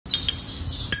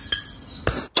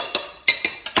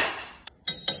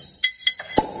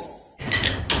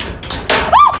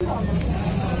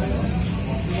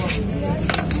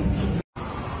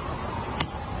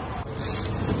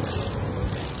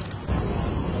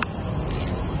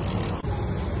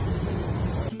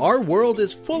Our world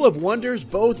is full of wonders,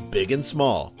 both big and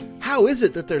small. How is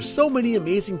it that there's so many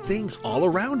amazing things all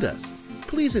around us?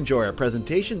 Please enjoy our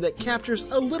presentation that captures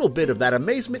a little bit of that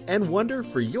amazement and wonder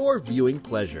for your viewing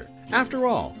pleasure. After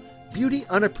all, beauty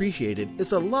unappreciated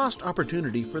is a lost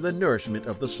opportunity for the nourishment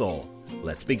of the soul.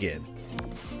 Let's begin.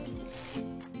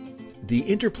 The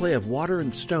interplay of water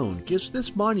and stone gives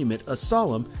this monument a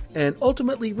solemn and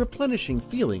ultimately replenishing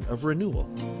feeling of renewal.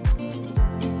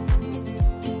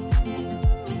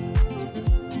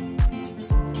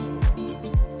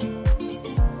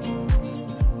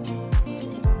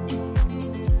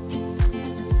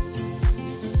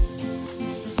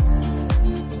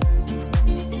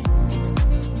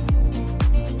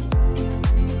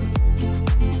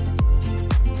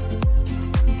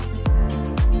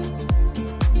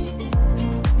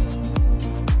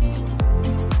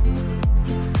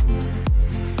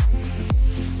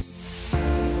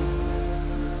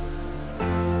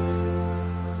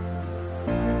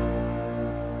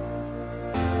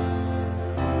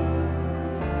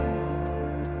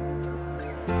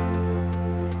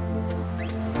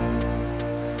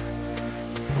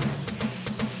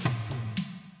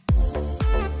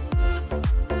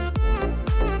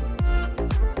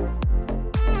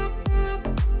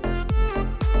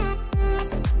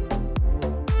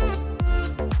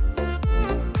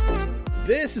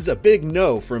 This is a big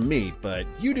no from me, but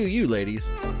you do you, ladies.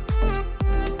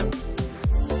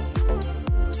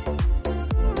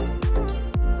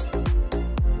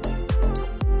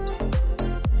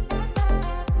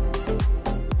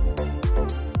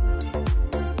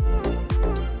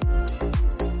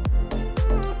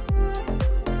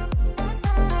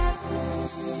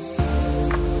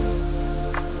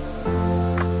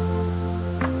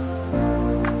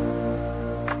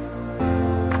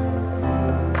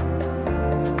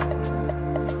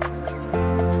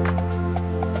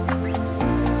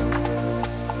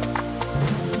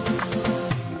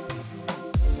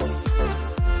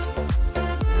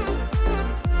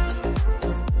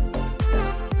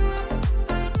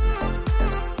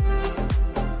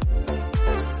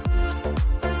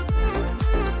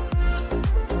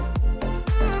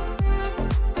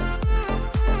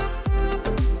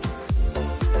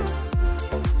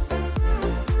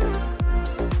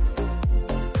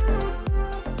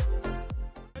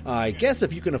 I guess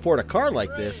if you can afford a car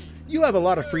like this, you have a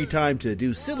lot of free time to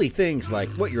do silly things like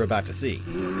what you're about to see.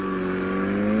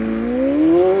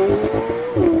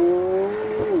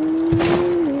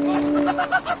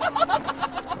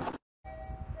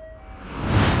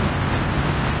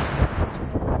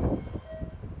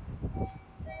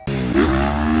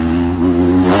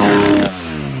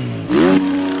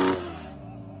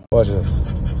 Watch this.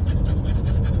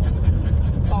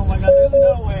 Oh my god, there's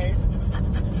no way.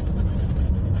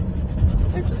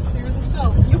 It just steers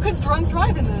itself. You could drunk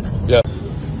drive in this. Yeah.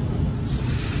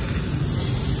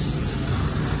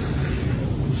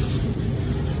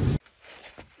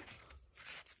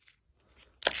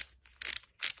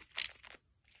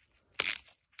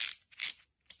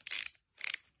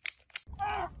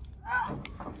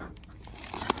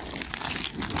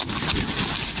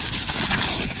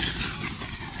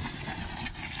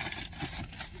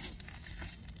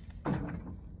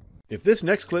 If this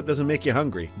next clip doesn't make you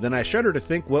hungry, then I shudder to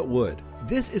think what would.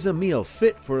 This is a meal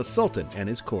fit for a sultan and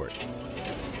his court.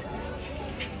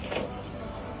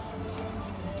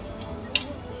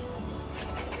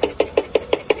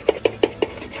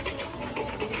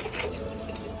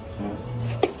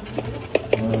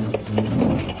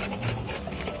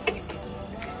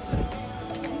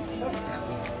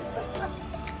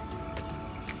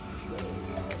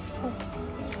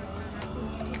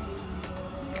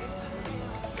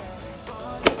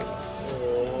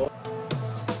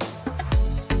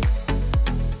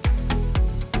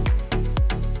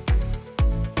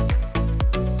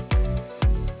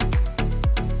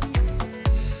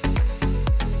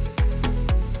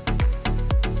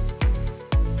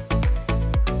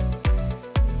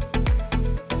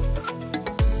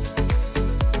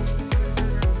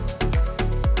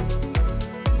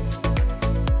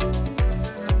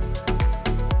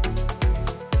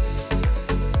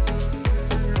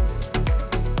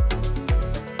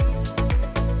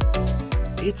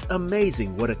 It's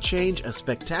amazing what a change a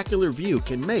spectacular view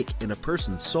can make in a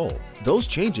person's soul. Those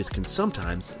changes can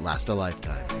sometimes last a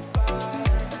lifetime.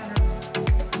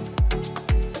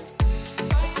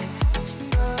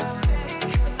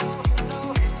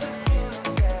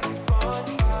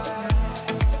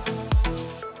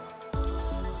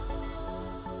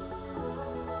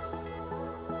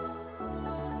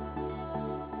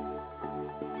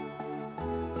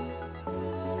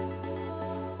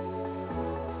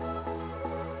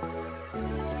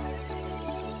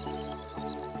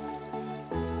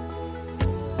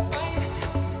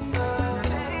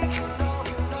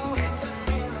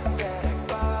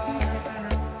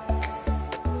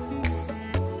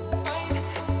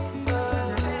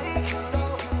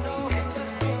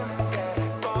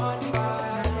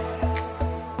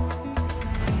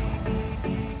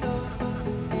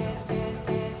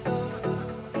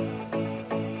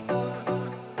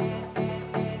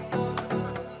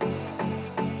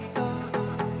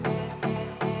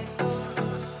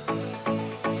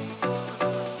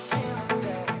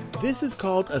 This is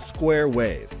called a square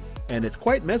wave, and it's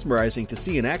quite mesmerizing to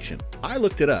see in action. I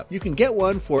looked it up. You can get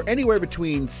one for anywhere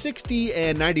between $60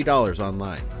 and $90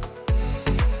 online.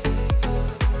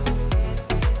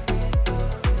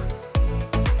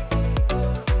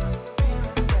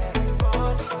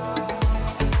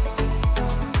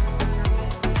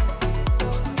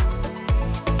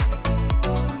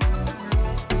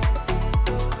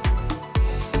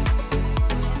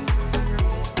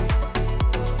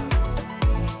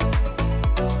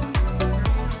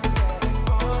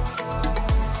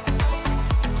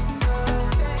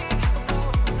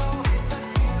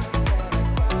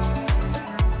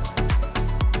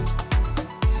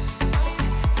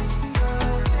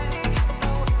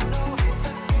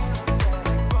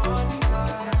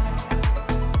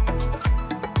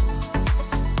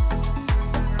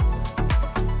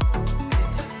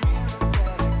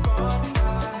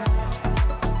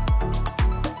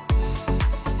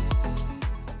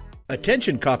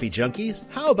 Attention coffee junkies,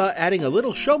 how about adding a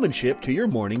little showmanship to your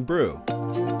morning brew?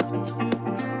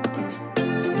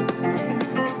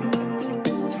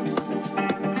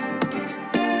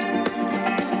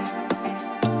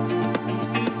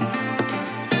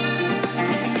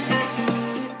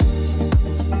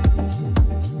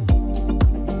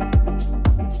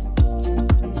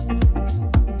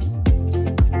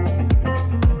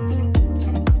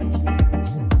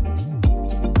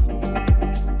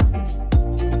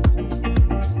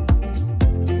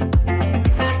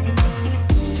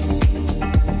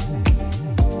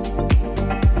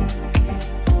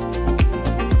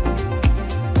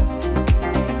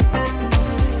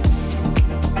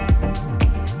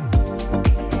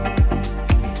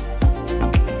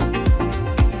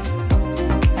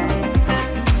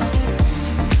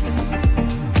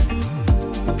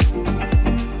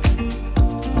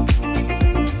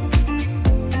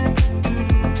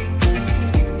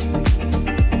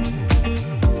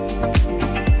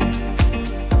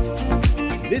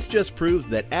 This just proves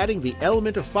that adding the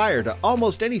element of fire to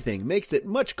almost anything makes it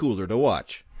much cooler to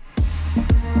watch.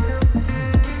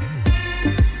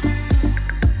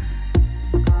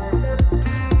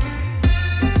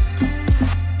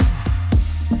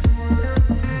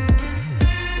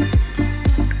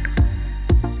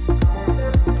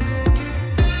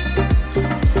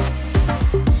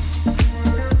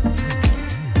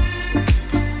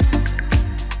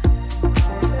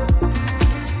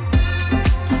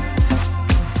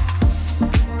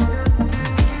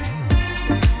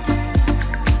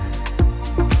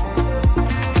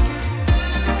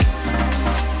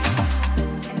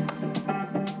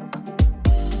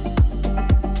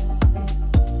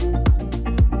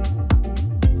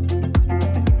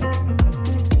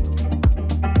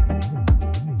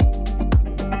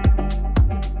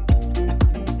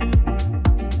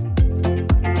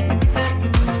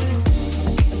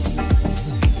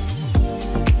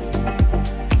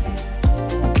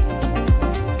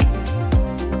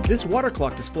 This water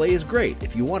clock display is great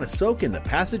if you want to soak in the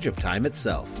passage of time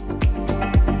itself.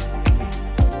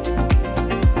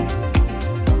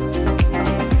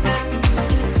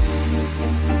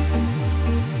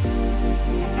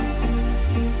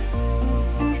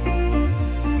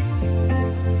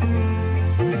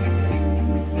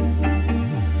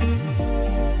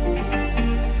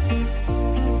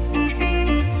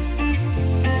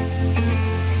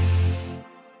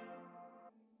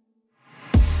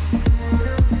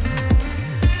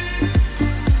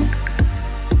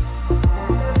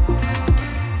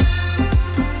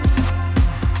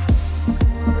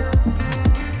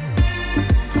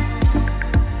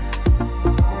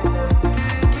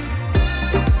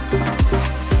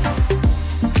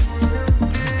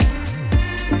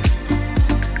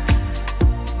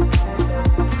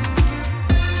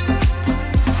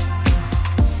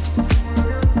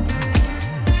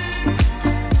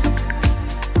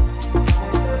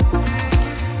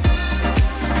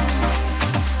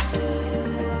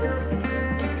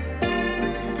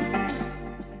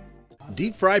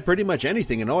 Deep fry pretty much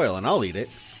anything in oil and I'll eat it.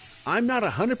 I'm not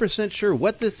 100% sure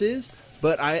what this is,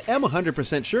 but I am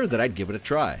 100% sure that I'd give it a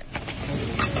try.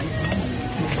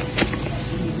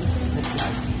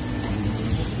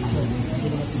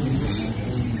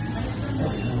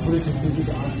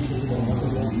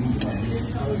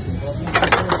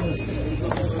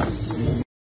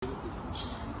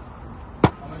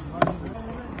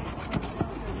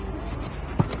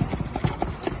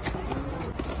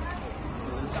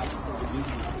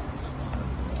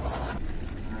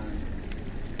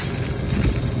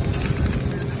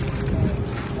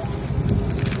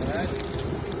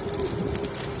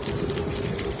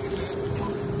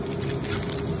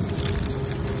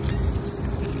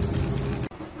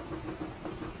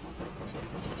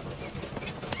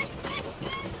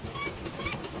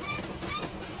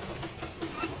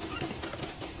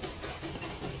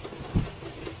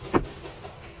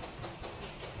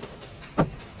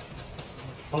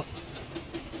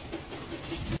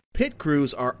 Pit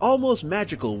crews are almost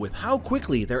magical with how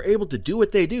quickly they're able to do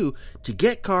what they do to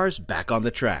get cars back on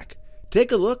the track.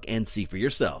 Take a look and see for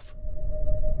yourself.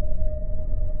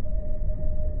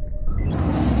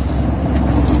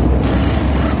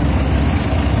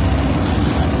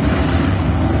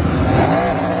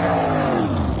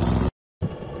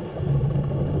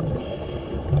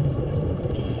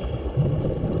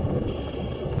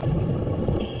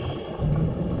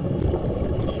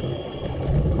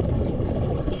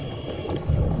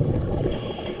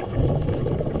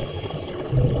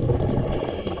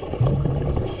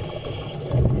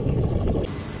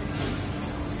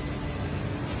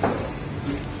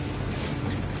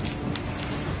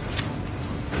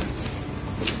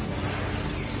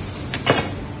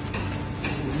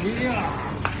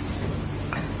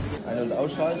 Ein- und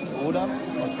ausschalten oder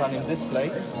man kann im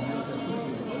Display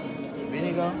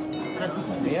weniger,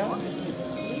 mehr,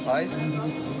 heiß,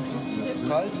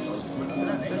 kalt,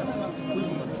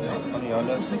 das kann ich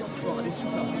alles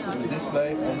im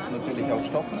Display und natürlich auch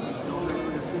stoppen.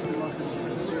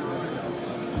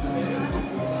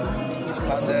 Ich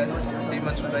kann das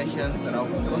dementsprechend rauf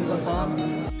und runter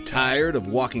fahren. Tired of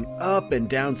walking up and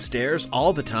down stairs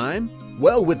all the time?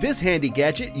 Well, with this handy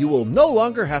gadget, you will no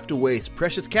longer have to waste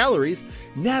precious calories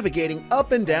navigating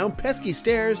up and down pesky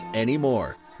stairs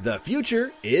anymore. The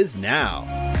future is now.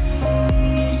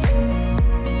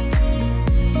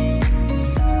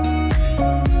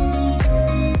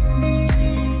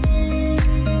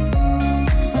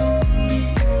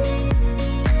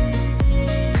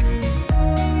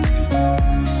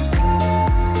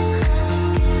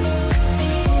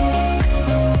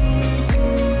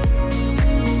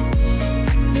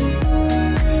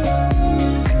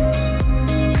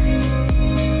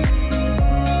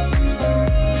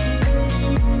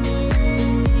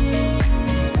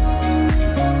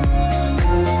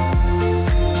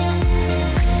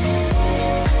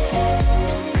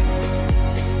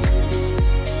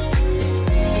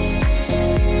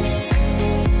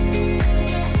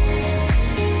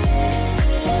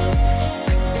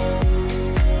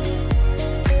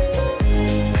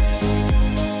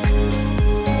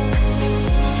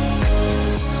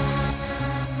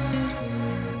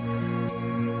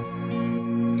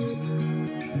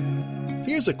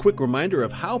 Here's a quick reminder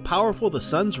of how powerful the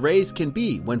sun's rays can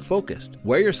be when focused.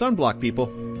 Wear your sunblock,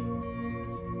 people.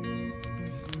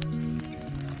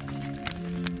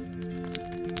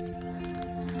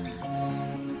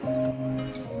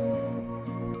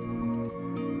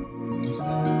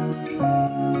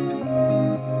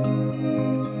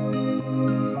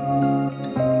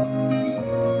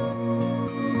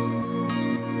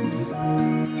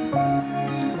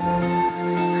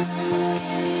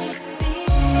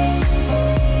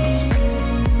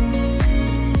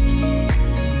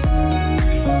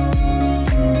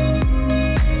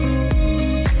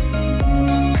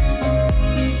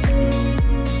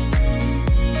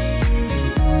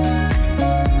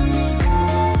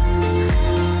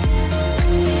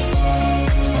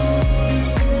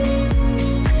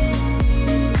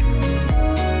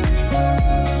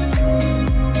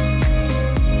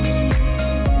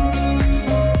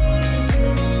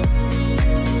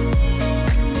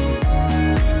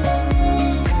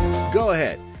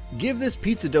 Give this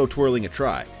pizza dough twirling a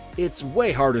try. It's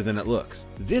way harder than it looks.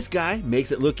 This guy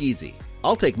makes it look easy.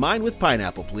 I'll take mine with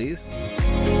pineapple, please.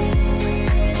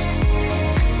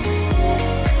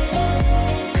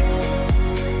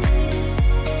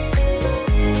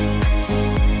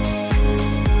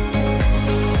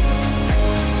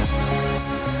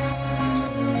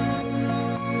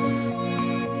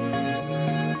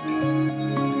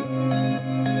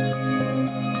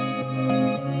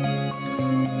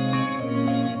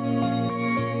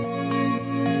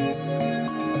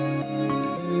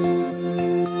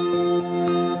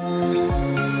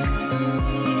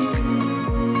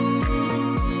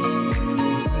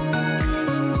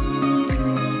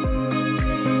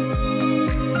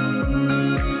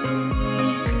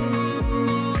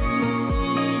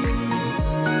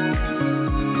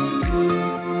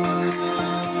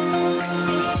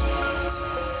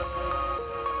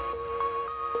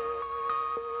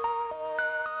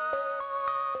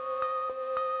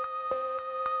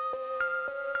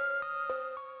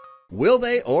 Will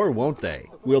they or won't they?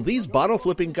 Will these bottle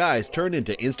flipping guys turn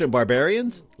into instant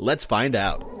barbarians? Let's find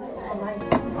out.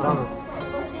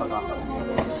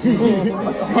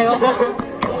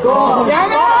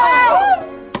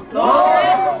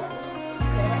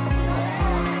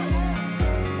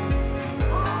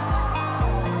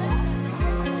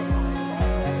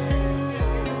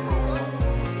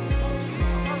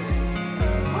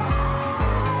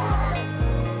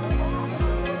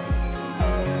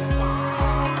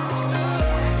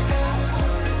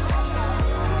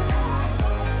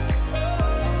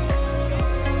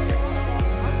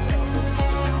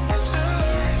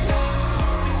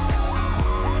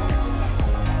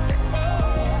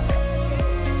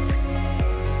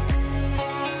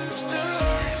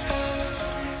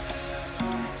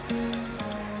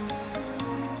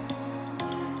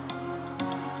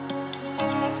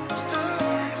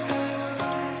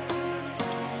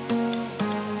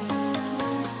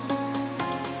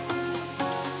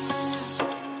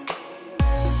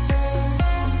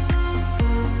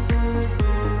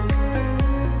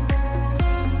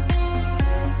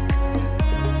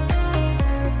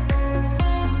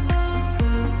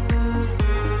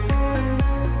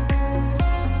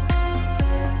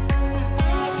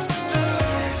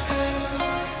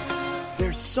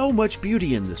 so much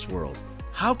beauty in this world.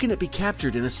 How can it be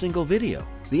captured in a single video?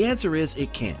 The answer is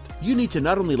it can't. You need to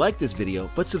not only like this video,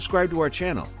 but subscribe to our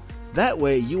channel. That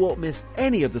way you won't miss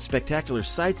any of the spectacular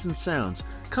sights and sounds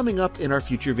coming up in our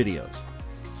future videos.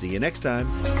 See you next time.